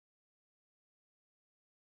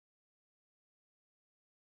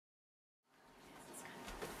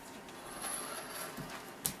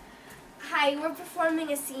Hi, we're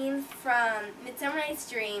performing a scene from Midsummer Night's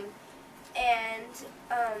Dream, and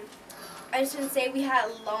I just want to say we had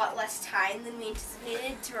a lot less time than we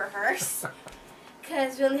anticipated to rehearse,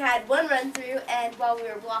 because we only had one run through, and while we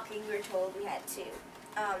were blocking, we were told we had to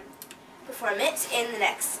perform it in the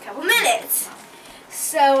next couple minutes.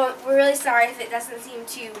 So we're really sorry if it doesn't seem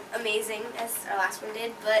too amazing as our last one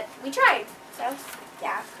did, but we tried. So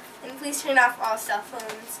yeah, and please turn off all cell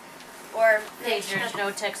phones. Or there's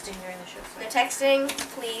no texting during the show. No texting,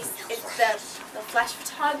 please. It's the flash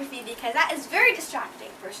photography, because that is very distracting.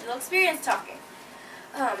 Personal experience talking.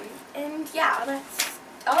 And yeah, that's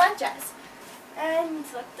all that jazz. And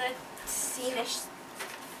let the scenish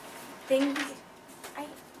thing. I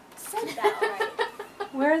said that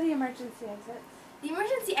already. Where are the emergency exits? The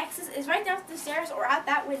emergency exit is right down the stairs or out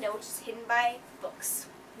that window, which is hidden by books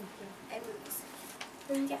and movies.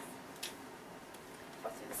 And yeah.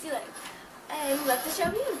 Through the ceiling. And let the show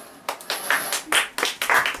begin.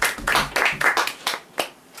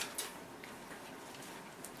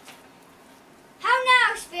 How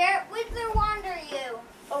now, spirit? Whither wander you?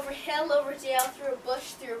 Over hill, over dale, through a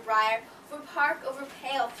bush, through a briar, over park, over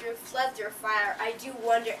pale, through a flood, through a fire, I do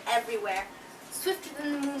wander everywhere, swifter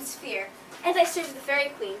than the moon's sphere, and I serve the fairy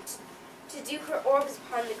queen, to do her orbs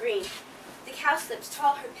upon the green. The cowslips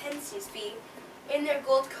tall her pensives be, in their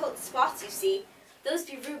gold coat spots you see, those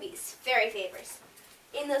be rubies, fairy favors.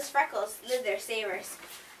 In those freckles live their savors.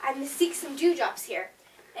 I must seek some dewdrops here,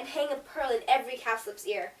 and hang a pearl in every cowslip's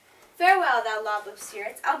ear. Farewell, thou love of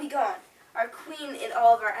spirits, I'll be gone. Our queen and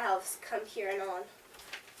all of our elves come here and on.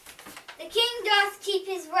 The king doth keep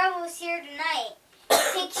his revels here tonight.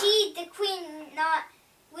 Take heed the queen not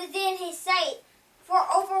within his sight, for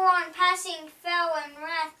Oberon passing fell in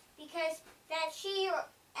wrath, because that she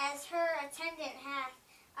as her attendant hath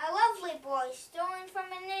a lovely boy stolen from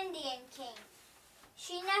an Indian king.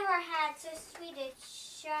 She never had so sweet a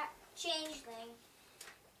changeling,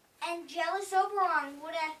 and jealous Oberon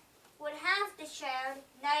would have the child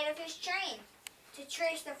knight of his train to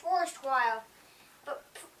trace the forest while, but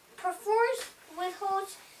perforce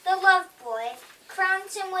withholds the loved boy,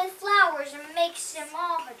 crowns him with flowers, and makes him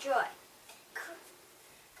all her joy.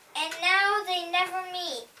 And now they never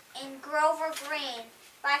meet in grove or green,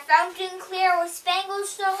 by fountain clear with spangled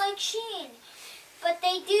snow-like sheen. But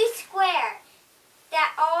they do swear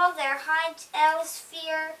that all their hides elves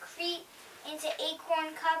fear creep into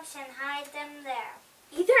acorn cups and hide them there.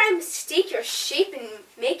 Either I mistake your shape in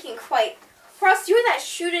making quite, or else you're that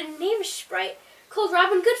shrewd and knavish sprite, called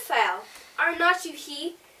Robin Goodfile. Are not you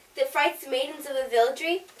he that frights the maidens of the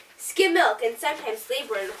villagery, skim milk, and sometimes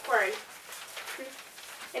labor in the corn,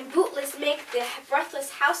 and bootless make the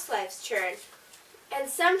breathless housewives churn, and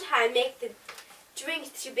sometime make the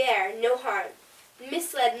drink to bear no harm,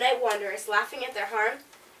 misled night wanderers laughing at their harm?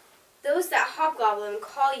 Those that hobgoblin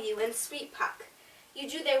call you and sweet puck, you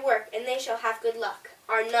do their work, and they shall have good luck.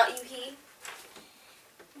 Are not you he?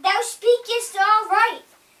 Thou speakest all right.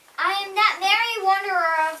 I am that merry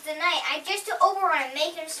wanderer of the night. I just to Oberon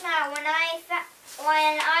make him smile when I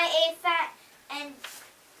a fat and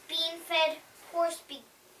bean-fed horse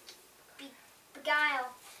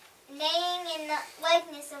beguile, neighing in the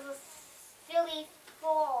likeness of a filly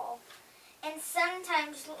foal, and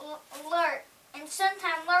sometimes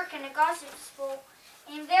lurk in a gossip's bowl,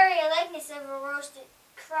 in very likeness of a roasted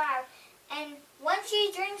crab, and when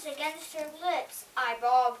she drinks against her lips, I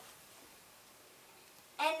bob,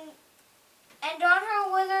 and on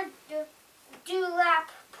her withered dewlap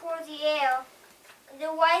pour the ale,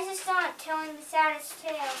 the wisest aunt telling the saddest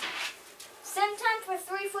tale. Sometime for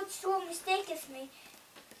 3-foot stool mistaketh me,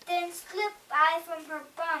 then slip I from her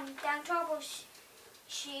bum, down troubles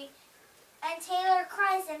she, and Taylor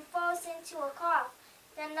cries and falls into a cough.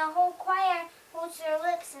 Then the whole choir holds their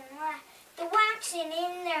lips and laugh, the waxing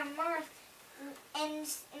in their mirth, and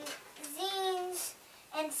zines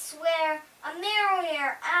and swear, a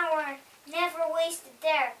merrier hour never wasted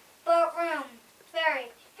there, but room,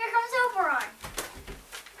 fairy, here comes Oberon.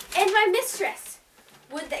 And my mistress,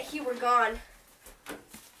 would that he were gone.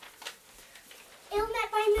 Ill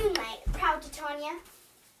met by moonlight, proud Titania.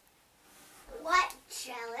 What,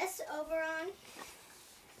 jealous, Oberon?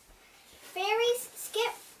 Fairies,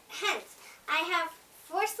 skip hence. I have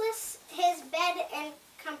forceless his bed and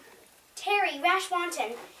tarry, rash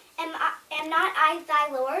wanton. Am not I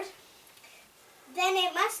thy lord? Then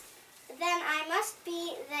I must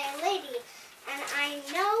be thy lady, and I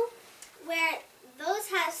know where those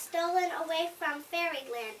have stolen away from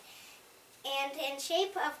fairyland, and in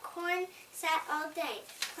shape of corn sat all day,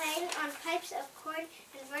 playing on pipes of corn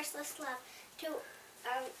and verseless love, to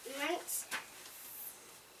months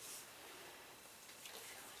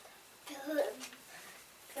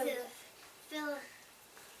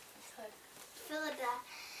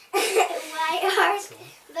Why are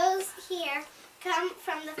those here come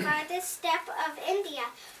from the farthest steppe of India,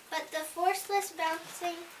 but the forceless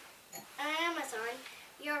bouncing Amazon?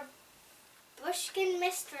 Your bushkin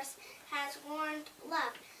mistress has warned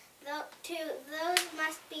love, though to those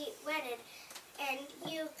must be wedded, and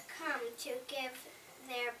you come to give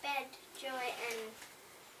their bed joy and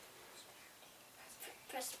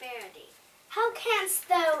prosperity. How canst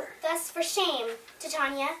thou thus for shame,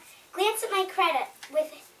 Titania, glance at my credit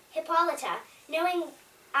with Hippolyta, knowing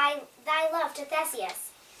thy love to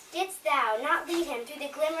Theseus? Didst thou not lead him through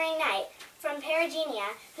the glimmering night from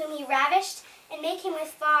Perigenia, whom he ravished, and make him with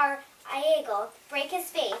far Iagle break his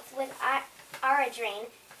faith with Aradrine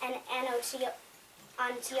and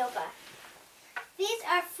Antiopa? These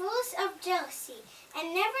are fools of jealousy,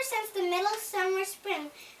 and never since the middle summer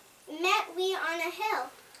spring met we on a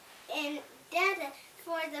hill in Data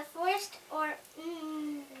for the forest or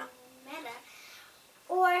Meta,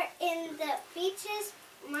 or in the beaches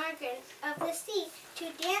margin of the sea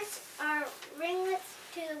to dance our ringlets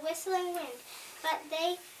to the whistling wind. But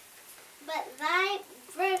thy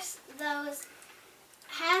verse those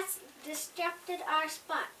hast destructed our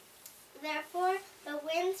spot. Therefore the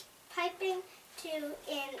winds piping to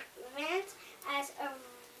in vents as a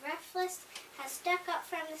reflux has stuck up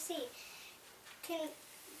from the sea,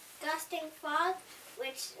 gusting fog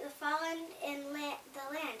which fallen in the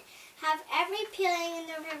land, have every pealing in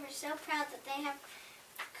the river so proud that they have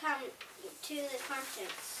come to the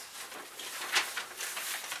continents.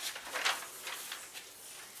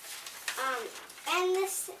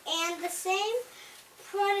 And the same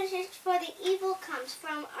prodigies for the evil comes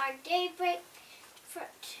from our daybreak,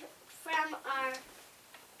 from our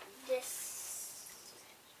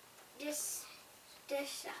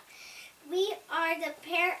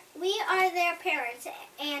We are their parents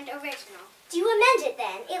and original. Do you amend it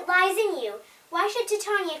then? It lies in you. Why should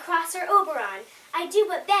Titania cross her Oberon? I do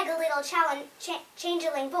but beg a little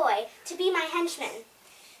changeling boy to be my henchman.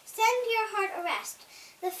 Send your heart a rest.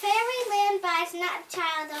 The fairy land buys not a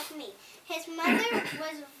child of me. His mother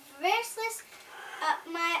was verseless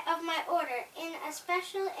of my order in a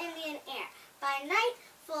special Indian air. By night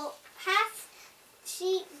full hath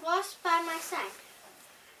she walked by my side.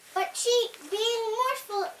 But she, being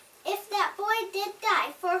mournful, if that boy did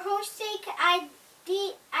die, for whose sake I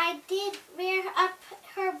did rear up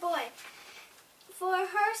her boy. For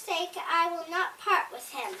her sake I will not part with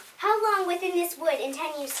him. How long within this wood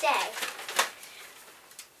intend you stay?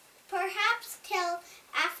 Perhaps till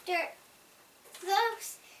after the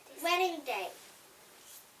wedding day.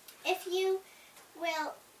 If you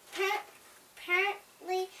will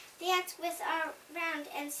apparently dance with our round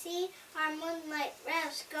and see our moonlight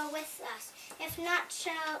rays go with us. If not,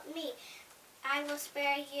 shall me, I will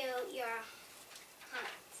spare you your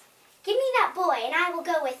hearts. Give me that boy, and I will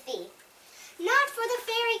go with thee. Not for the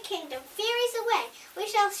fairy kingdom, fairies away. We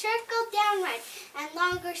shall circle downright and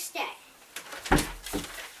longer stay.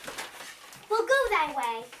 Well, go thy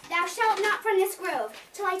way. Thou shalt not from this grove,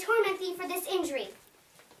 till I torment thee for this injury.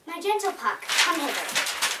 My gentle Puck, come hither.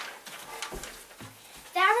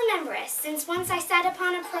 Thou rememberest, since once I sat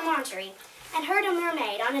upon a promontory, and heard a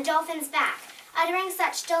mermaid on a dolphin's back, uttering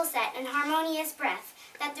such dulcet and harmonious breath,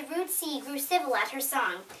 that the rude sea grew civil at her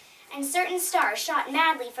song, and certain stars shot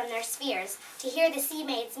madly from their spheres to hear the sea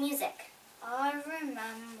maid's music. I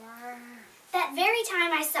remember. That very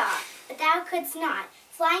time I saw, but thou couldst not,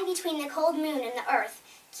 flying between the cold moon and the earth,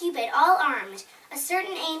 Cupid, all armed, a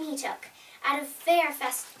certain aim he took, at a fair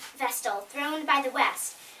vestal throned by the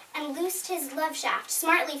west, and loosed his love shaft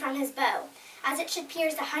smartly from his bow, as it should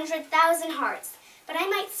pierce 100,000 hearts. But I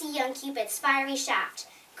might see young Cupid's fiery shaft,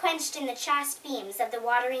 quenched in the chaste beams of the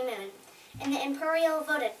watery moon, and the imperial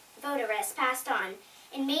votaress passed on,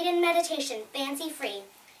 in maiden meditation fancy-free,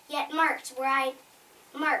 yet marked where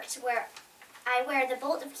the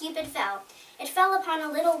bolt of Cupid fell. It fell upon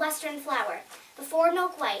a little western flower, before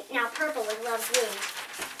milk white, now purple with love's wound.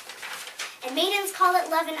 And maidens call it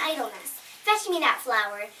love and idleness. Fetch me that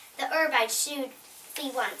flower, the herb I'd shewed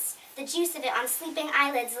thee once, the juice of it on sleeping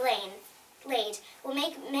eyelids laid, will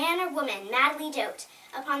make man or woman madly dote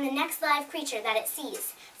upon the next live creature that it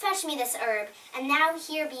sees. Fetch me this herb, and thou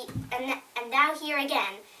thou here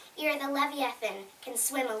again, ere the Leviathan can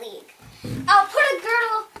swim a league. I'll put a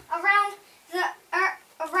girdle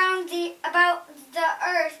about the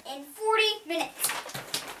earth in 40 minutes.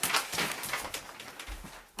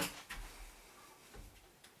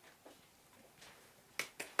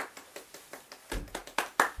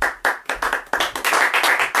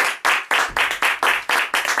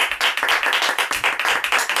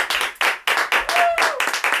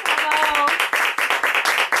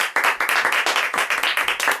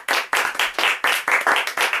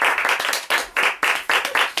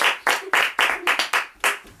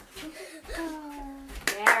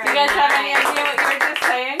 guys have any idea what you were just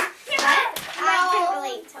saying? I can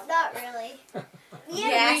relate to Not really.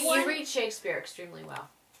 You read Shakespeare extremely well.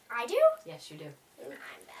 I do? Yes, you do. I'm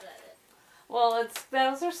bad at it. Well,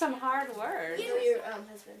 those are some hard words. You know your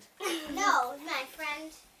husband. No, my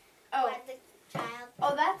friend. Oh. Had the child.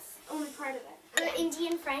 Oh, that's only part of it. An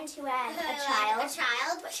Indian friend who had Who a had child. A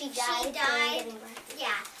child, but She died. during giving birth.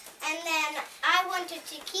 Yeah. And then I wanted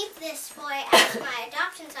to keep this boy as my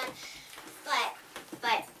adoption son,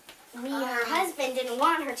 but Her husband didn't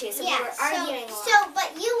want her to, so we were arguing a lot.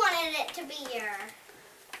 but you wanted it to be your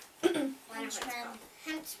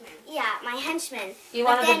henchman. Yeah, my henchman. You But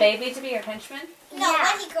wanted then- the baby to be your henchman? No,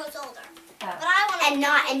 Yeah. when he grows older. Oh. But I wanted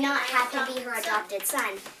And not have to be her adopted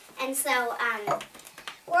son. And so,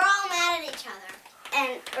 We're all mad at each other.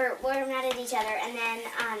 or we're mad at each other, and then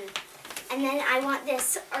I want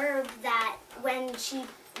this herb that when she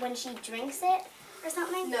drinks it or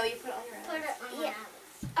something. No, you put it on your Put eyes. it on Yeah.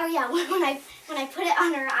 Oh yeah, when I put it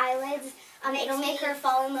on her eyelids, it'll make her me-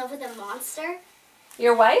 fall in love with a monster.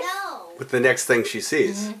 Your wife? No. With the next thing she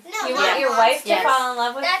sees. No, You not want your wife to monsters. fall in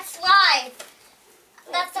love with? That's live.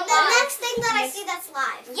 That's a The lie. next thing that I see that's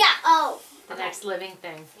live. Yeah. Oh, The next living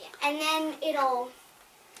thing. and then it'll.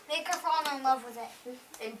 Make her fall in love with it.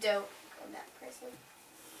 And don't go that person.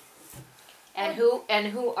 And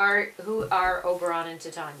who are Oberon and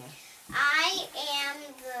Titania? I am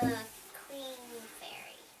the queen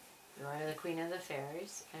fairy. You are the queen of the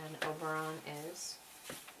fairies, and Oberon is.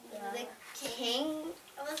 The king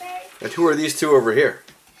of the fairies. And who are these two over here?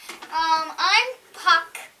 I'm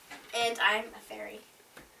Puck. And I'm a fairy.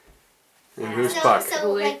 And who's So, Puck? so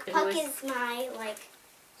Who is- like who Puck is- is my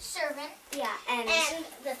Servant. yeah, and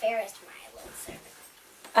the fairy's my little servant.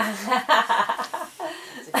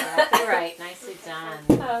 That's exactly right. Nicely done.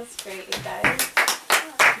 That was great, you guys.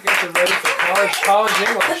 You guys are ready for college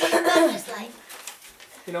English. Just like.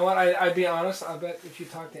 You know what? I'd be honest. I bet if you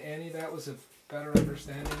talk to Annie, that was a better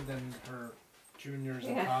understanding than her juniors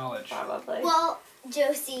in Yeah, college. Probably. well,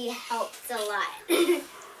 Josie helped a lot.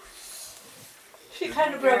 She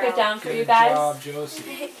kind of broke it down for Good you guys. job,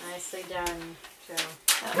 Josie. Nicely done, Joe.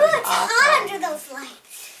 That Put was awesome. under those lights.